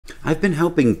I've been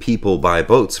helping people buy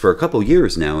boats for a couple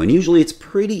years now, and usually it's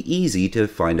pretty easy to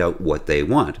find out what they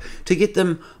want, to get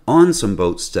them on some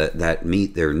boats that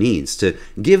meet their needs, to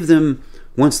give them,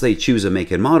 once they choose a make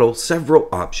and model, several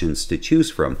options to choose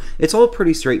from. It's all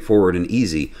pretty straightforward and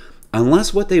easy,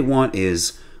 unless what they want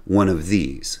is one of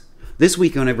these. This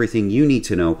week on Everything You Need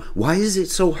to Know, why is it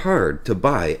so hard to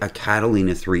buy a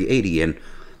Catalina 380, and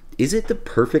is it the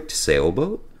perfect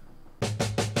sailboat?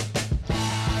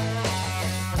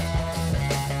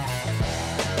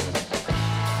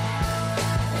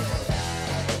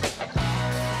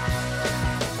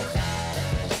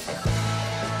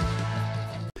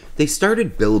 They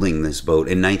started building this boat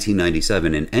in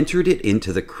 1997 and entered it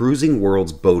into the Cruising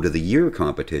World's Boat of the Year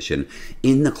competition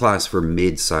in the class for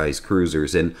mid-size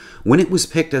cruisers. And when it was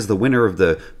picked as the winner of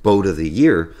the Boat of the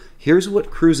Year, here's what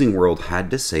Cruising World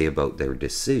had to say about their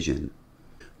decision.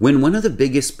 When one of the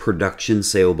biggest production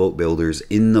sailboat builders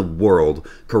in the world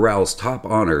corrals top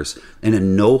honors and a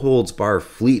no-holds-barred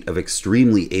fleet of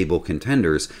extremely able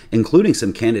contenders, including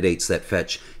some candidates that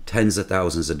fetch tens of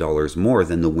thousands of dollars more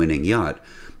than the winning yacht,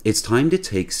 it's time to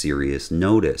take serious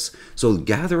notice. So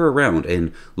gather around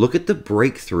and look at the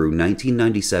breakthrough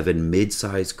 1997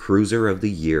 mid-size cruiser of the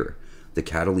year, the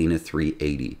Catalina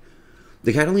 380.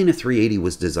 The Catalina 380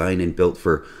 was designed and built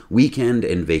for weekend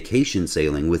and vacation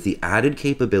sailing with the added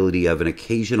capability of an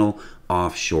occasional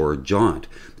offshore jaunt,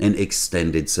 an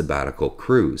extended sabbatical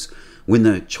cruise. When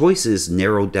the choices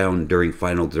narrowed down during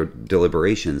final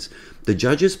deliberations, the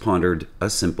judges pondered a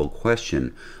simple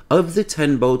question. Of the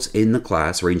 10 boats in the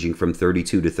class ranging from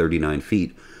 32 to 39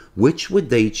 feet, which would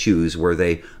they choose were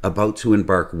they about to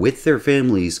embark with their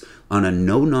families on a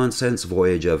no-nonsense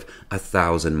voyage of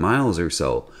 1,000 miles or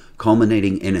so,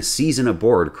 culminating in a season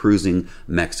aboard cruising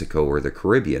Mexico or the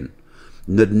Caribbean?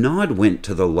 The nod went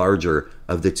to the larger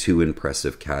of the two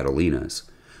impressive Catalinas.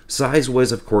 Size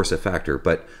was, of course, a factor,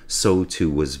 but so too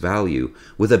was value.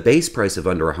 With a base price of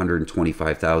under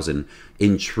 $125,000,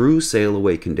 in true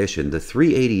sail-away condition, the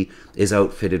 380 is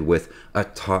outfitted with a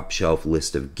top-shelf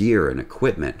list of gear and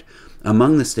equipment.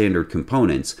 Among the standard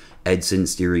components, Edson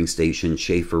steering station,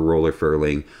 Schaefer roller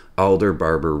furling, Alder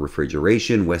Barber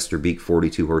refrigeration, Westerbeek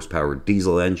 42 horsepower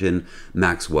diesel engine,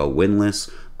 Maxwell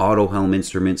windlass, auto helm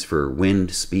instruments for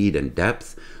wind, speed, and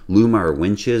depth, Lumar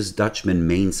winches, Dutchman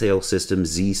mainsail system,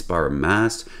 Z-spar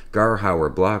mast,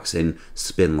 Garhauer blocks, and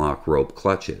spin-lock rope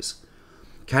clutches.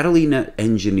 Catalina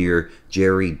engineer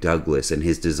Jerry Douglas and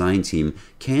his design team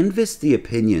canvassed the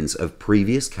opinions of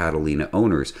previous Catalina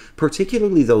owners,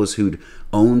 particularly those who'd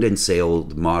owned and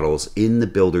sailed models in the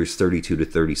builder's 32 to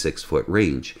 36 foot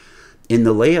range. In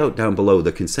the layout down below,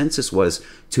 the consensus was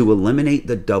to eliminate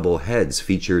the double heads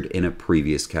featured in a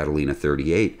previous Catalina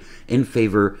 38 in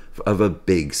favor of a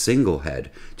big single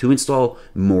head, to install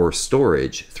more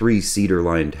storage, 3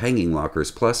 cedar-lined hanging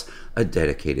lockers plus a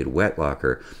dedicated wet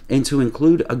locker, and to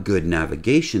include a good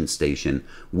navigation station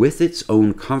with its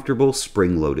own comfortable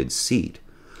spring-loaded seat.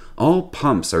 All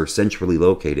pumps are centrally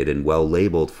located and well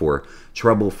labeled for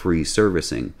trouble-free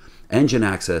servicing. Engine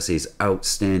access is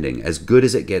outstanding, as good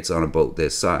as it gets on a boat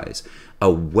this size.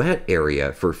 A wet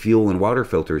area for fuel and water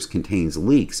filters contains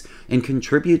leaks and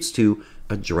contributes to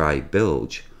a dry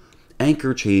bilge.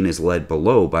 Anchor chain is led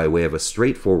below by way of a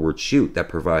straightforward chute that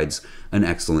provides an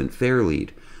excellent fare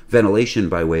lead. Ventilation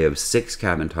by way of 6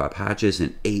 cabin top hatches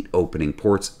and 8 opening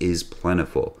ports is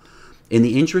plentiful. In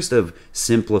the interest of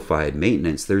simplified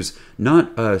maintenance, there's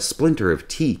not a splinter of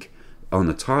teak on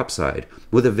the top side,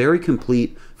 with a very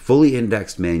complete fully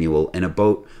indexed manual and a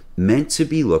boat meant to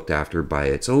be looked after by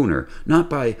its owner, not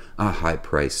by a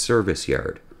high-priced service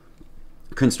yard.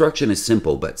 Construction is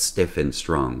simple but stiff and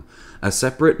strong. A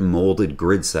separate molded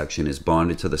grid section is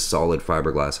bonded to the solid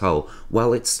fiberglass hull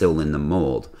while it's still in the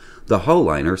mold. The hull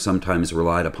liner, sometimes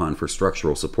relied upon for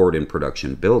structural support in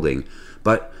production building,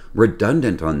 but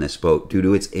redundant on this boat due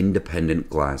to its independent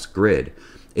glass grid.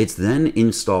 It's then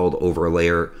installed over a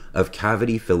layer of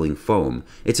cavity-filling foam.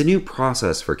 It's a new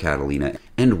process for Catalina,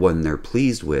 and one they're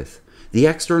pleased with. The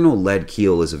external lead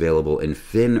keel is available in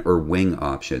fin or wing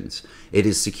options. It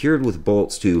is secured with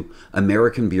bolts to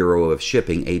American Bureau of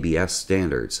Shipping ABS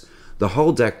standards. The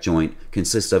hull deck joint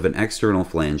consists of an external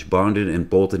flange bonded and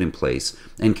bolted in place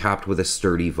and capped with a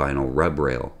sturdy vinyl rub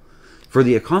rail. For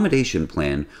the accommodation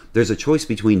plan, there's a choice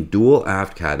between dual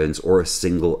aft cabins or a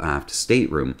single aft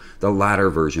stateroom. The latter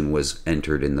version was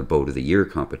entered in the Boat of the Year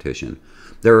competition.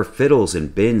 There are fiddles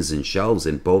and bins and shelves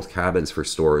in both cabins for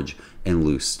storage and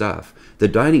loose stuff. The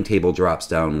dining table drops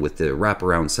down with the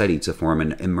wraparound settee to form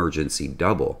an emergency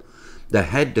double. The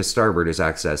head to starboard is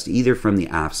accessed either from the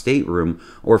aft stateroom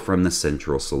or from the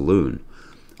central saloon.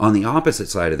 On the opposite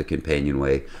side of the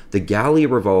companionway, the galley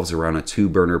revolves around a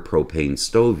 2-burner propane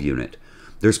stove unit.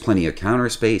 There's plenty of counter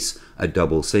space, a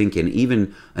double sink, and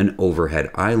even an overhead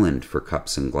island for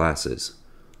cups and glasses.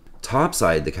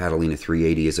 Topside, the Catalina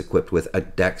 380 is equipped with a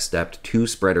deck-stepped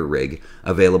 2-spreader rig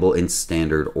available in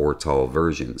standard or tall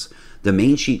versions. The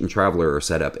main sheet and traveler are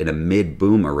set up in a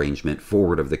mid-boom arrangement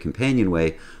forward of the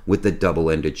companionway, with the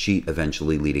double-ended sheet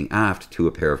eventually leading aft to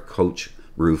a pair of coach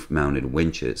roof-mounted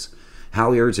winches.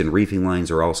 Halyards and reefing lines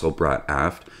are also brought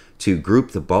aft to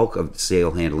group the bulk of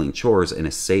sail handling chores in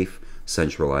a safe,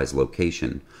 centralized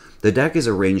location. The deck is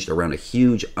arranged around a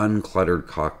huge, uncluttered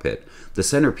cockpit, the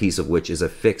centerpiece of which is a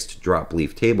fixed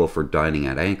drop-leaf table for dining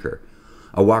at anchor.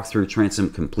 A walk-through transom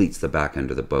completes the back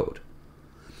end of the boat.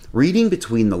 Reading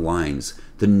between the lines,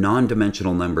 the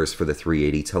non-dimensional numbers for the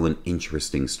 380 tell an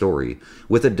interesting story.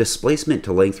 With a displacement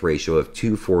to length ratio of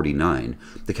 249,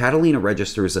 the Catalina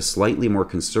registers a slightly more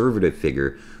conservative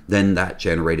figure than that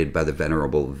generated by the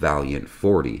venerable Valiant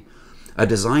 40. A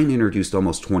design introduced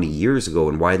almost 20 years ago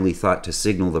and widely thought to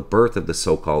signal the birth of the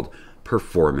so-called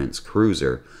performance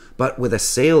cruiser. But with a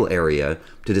sail area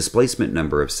to displacement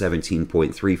number of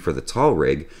 17.3 for the tall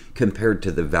rig compared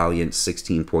to the Valiant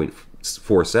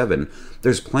 16.47,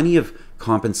 there's plenty of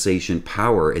compensation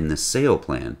power in the sail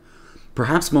plan.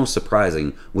 Perhaps most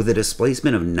surprising, with a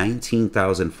displacement of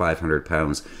 19,500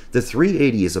 pounds, the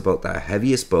 380 is about the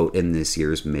heaviest boat in this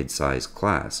year's mid-size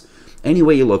class. Any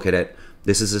way you look at it,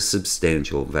 this is a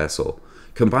substantial vessel.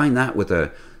 Combine that with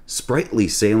a sprightly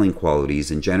sailing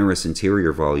qualities and generous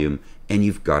interior volume, and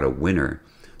you've got a winner.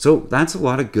 So that's a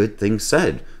lot of good things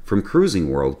said from Cruising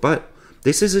World, but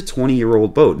this is a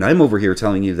 20-year-old boat, and I'm over here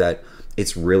telling you that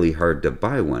it's really hard to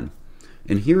buy one.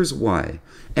 And here's why.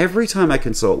 Every time I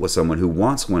consult with someone who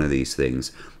wants one of these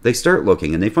things, they start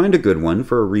looking and they find a good one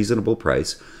for a reasonable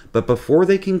price, but before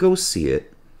they can go see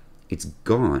it, it's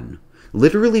gone.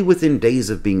 Literally within days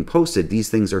of being posted, these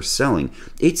things are selling.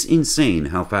 It's insane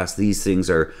how fast these things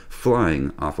are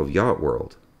flying off of Yacht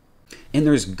World. And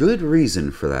there's good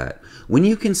reason for that. When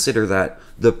you consider that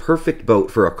the perfect boat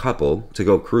for a couple to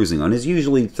go cruising on is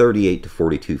usually 38 to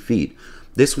 42 feet,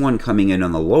 this one coming in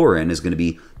on the lower end is going to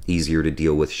be easier to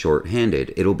deal with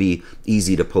short-handed. It'll be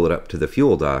easy to pull it up to the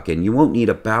fuel dock, and you won't need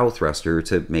a bow thruster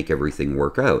to make everything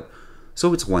work out.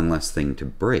 So it's one less thing to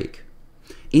break.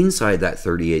 Inside that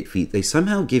 38 feet, they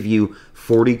somehow give you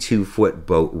 42-foot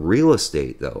boat real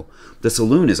estate, though. The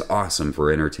saloon is awesome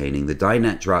for entertaining. The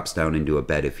dinette drops down into a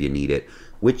bed if you need it,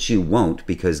 which you won't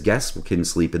because guests can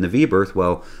sleep in the V-berth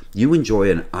while you enjoy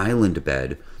an island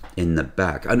bed in the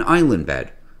back. An island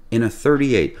bed in a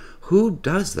 38. Who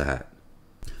does that?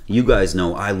 You guys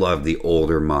know I love the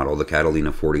older model, the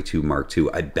Catalina 42 Mark II.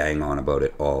 I bang on about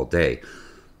it all day.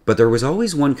 But there was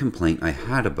always one complaint I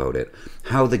had about it,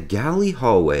 how the galley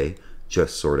hallway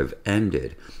just sort of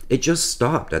ended. It just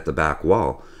stopped at the back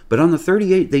wall. But on the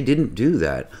 38, they didn't do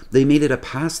that. They made it a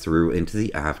pass-through into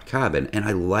the aft cabin, and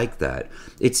I like that.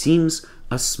 It seems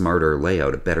a smarter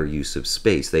layout, a better use of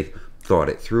space. They thought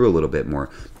it through a little bit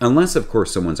more. Unless, of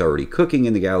course, someone's already cooking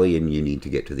in the galley and you need to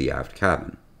get to the aft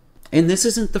cabin. And this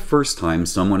isn't the first time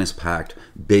someone has packed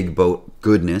big boat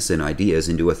goodness and ideas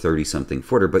into a 30-something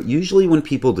footer, but usually when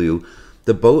people do,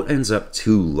 the boat ends up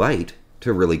too light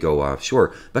to really go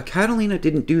offshore. But Catalina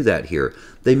didn't do that here.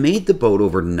 They made the boat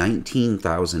over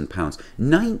 19,000 pounds.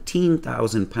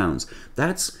 19,000 pounds.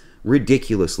 That's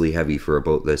ridiculously heavy for a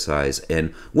boat this size,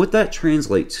 and what that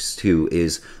translates to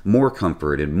is more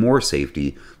comfort and more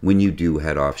safety when you do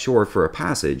head offshore for a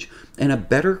passage, and a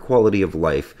better quality of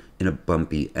life in a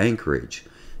bumpy anchorage.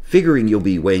 Figuring you'll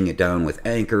be weighing it down with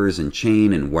anchors and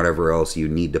chain and whatever else you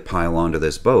need to pile onto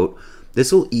this boat,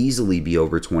 this will easily be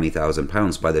over 20,000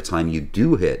 pounds by the time you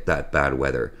do hit that bad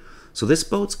weather. So this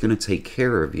boat's going to take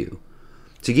care of you.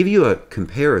 To give you a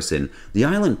comparison, the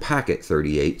Island Packet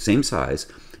 38, same size,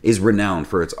 is renowned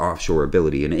for its offshore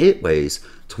ability, and it weighs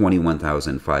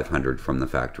 21,500 from the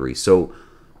factory. So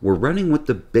we're running with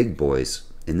the big boys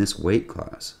in this weight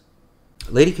class.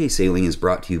 Lady K Sailing is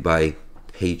brought to you by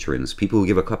patrons, people who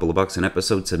give a couple of bucks an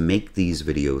episode to make these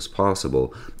videos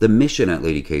possible. The mission at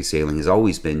Lady K Sailing has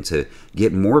always been to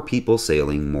get more people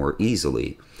sailing more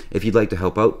easily. If you'd like to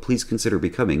help out, please consider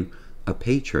becoming a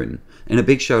patron. And a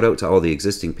big shout out to all the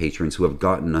existing patrons who have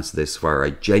gotten us this far. I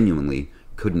genuinely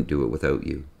couldn't do it without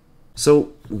you.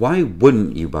 So why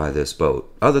wouldn't you buy this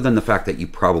boat? Other than the fact that you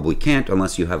probably can't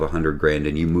unless you have 100 grand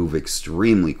and you move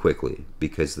extremely quickly,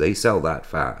 because they sell that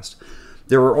fast.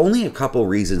 There are only a couple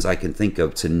reasons I can think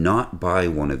of to not buy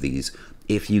one of these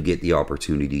if you get the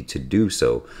opportunity to do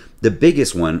so. The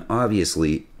biggest one,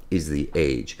 obviously, is the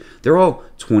age. They're all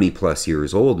 20 plus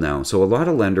years old now, so a lot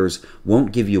of lenders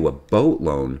won't give you a boat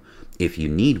loan if you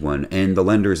need one, and the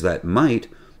lenders that might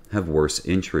have worse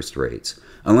interest rates.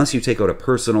 Unless you take out a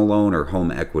personal loan or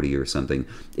home equity or something,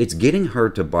 it's getting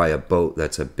hard to buy a boat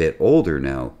that's a bit older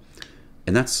now,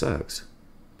 and that sucks.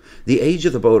 The age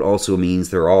of the boat also means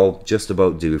they're all just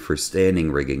about due for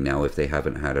standing rigging now if they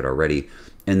haven't had it already,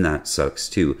 and that sucks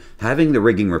too. Having the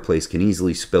rigging replaced can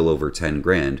easily spill over 10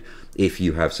 grand if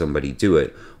you have somebody do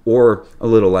it, or a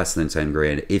little less than 10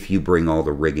 grand if you bring all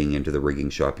the rigging into the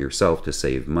rigging shop yourself to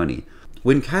save money.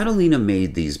 When Catalina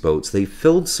made these boats, they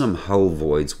filled some hull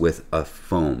voids with a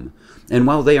foam. And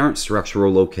while they aren't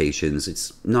structural locations,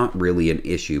 it's not really an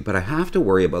issue, but I have to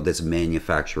worry about this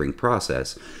manufacturing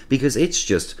process because it's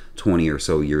just 20 or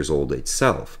so years old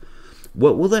itself.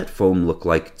 What will that foam look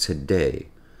like today?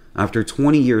 After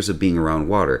 20 years of being around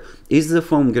water, is the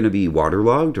foam going to be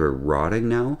waterlogged or rotting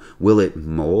now? Will it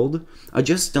mold? I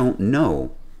just don't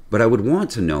know, but I would want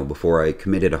to know before I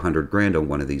committed 100 grand on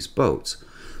one of these boats.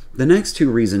 The next two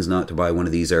reasons not to buy one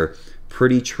of these are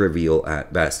pretty trivial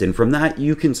at best, and from that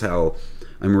you can tell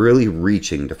I'm really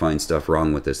reaching to find stuff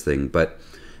wrong with this thing, but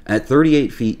at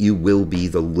 38 feet you will be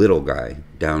the little guy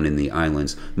down in the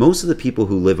islands. Most of the people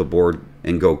who live aboard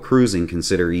and go cruising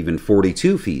consider even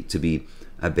 42 feet to be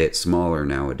a bit smaller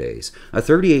nowadays. A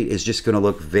 38 is just going to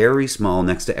look very small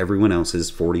next to everyone else's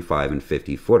 45 and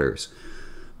 50 footers.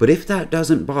 But if that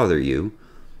doesn't bother you,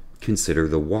 consider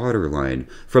the water line.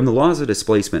 From the laws of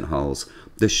displacement hulls,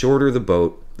 the shorter the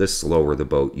boat, the slower the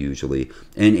boat usually.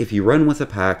 And if you run with a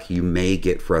pack, you may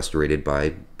get frustrated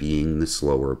by being the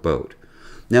slower boat.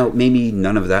 Now, maybe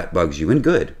none of that bugs you, and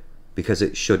good, because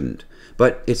it shouldn't.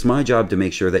 But it's my job to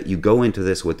make sure that you go into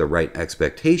this with the right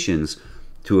expectations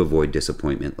to avoid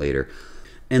disappointment later.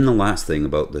 And the last thing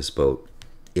about this boat,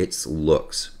 its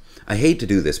looks. I hate to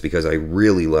do this because I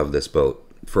really love this boat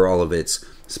for all of its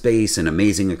space and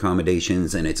amazing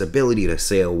accommodations and its ability to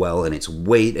sail well and its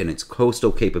weight and its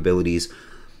coastal capabilities.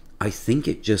 I think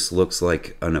it just looks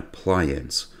like an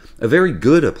appliance. A very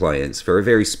good appliance for a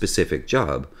very specific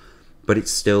job, but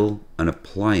it's still an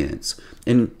appliance.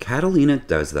 And Catalina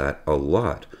does that a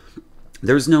lot.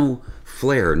 There's no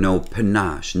flair, no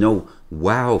panache, no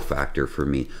wow factor for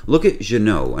me. Look at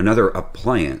Jeannot, another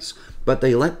appliance, but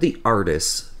they let the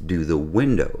artists do the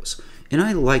windows. And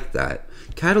I like that.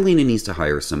 Catalina needs to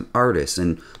hire some artists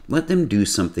and let them do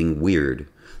something weird,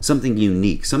 something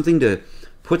unique, something to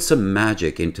put some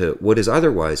magic into what is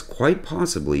otherwise quite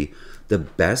possibly the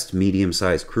best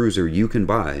medium-sized cruiser you can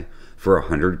buy for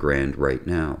 100 grand right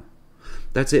now.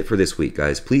 That's it for this week,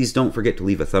 guys. Please don't forget to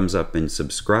leave a thumbs up and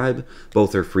subscribe.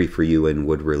 Both are free for you and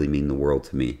would really mean the world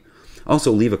to me.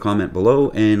 Also, leave a comment below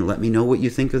and let me know what you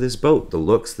think of this boat, the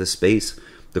looks, the space,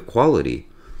 the quality.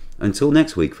 Until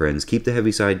next week, friends, keep the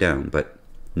heavy side down, but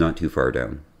not too far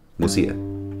down. We'll see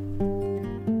ya.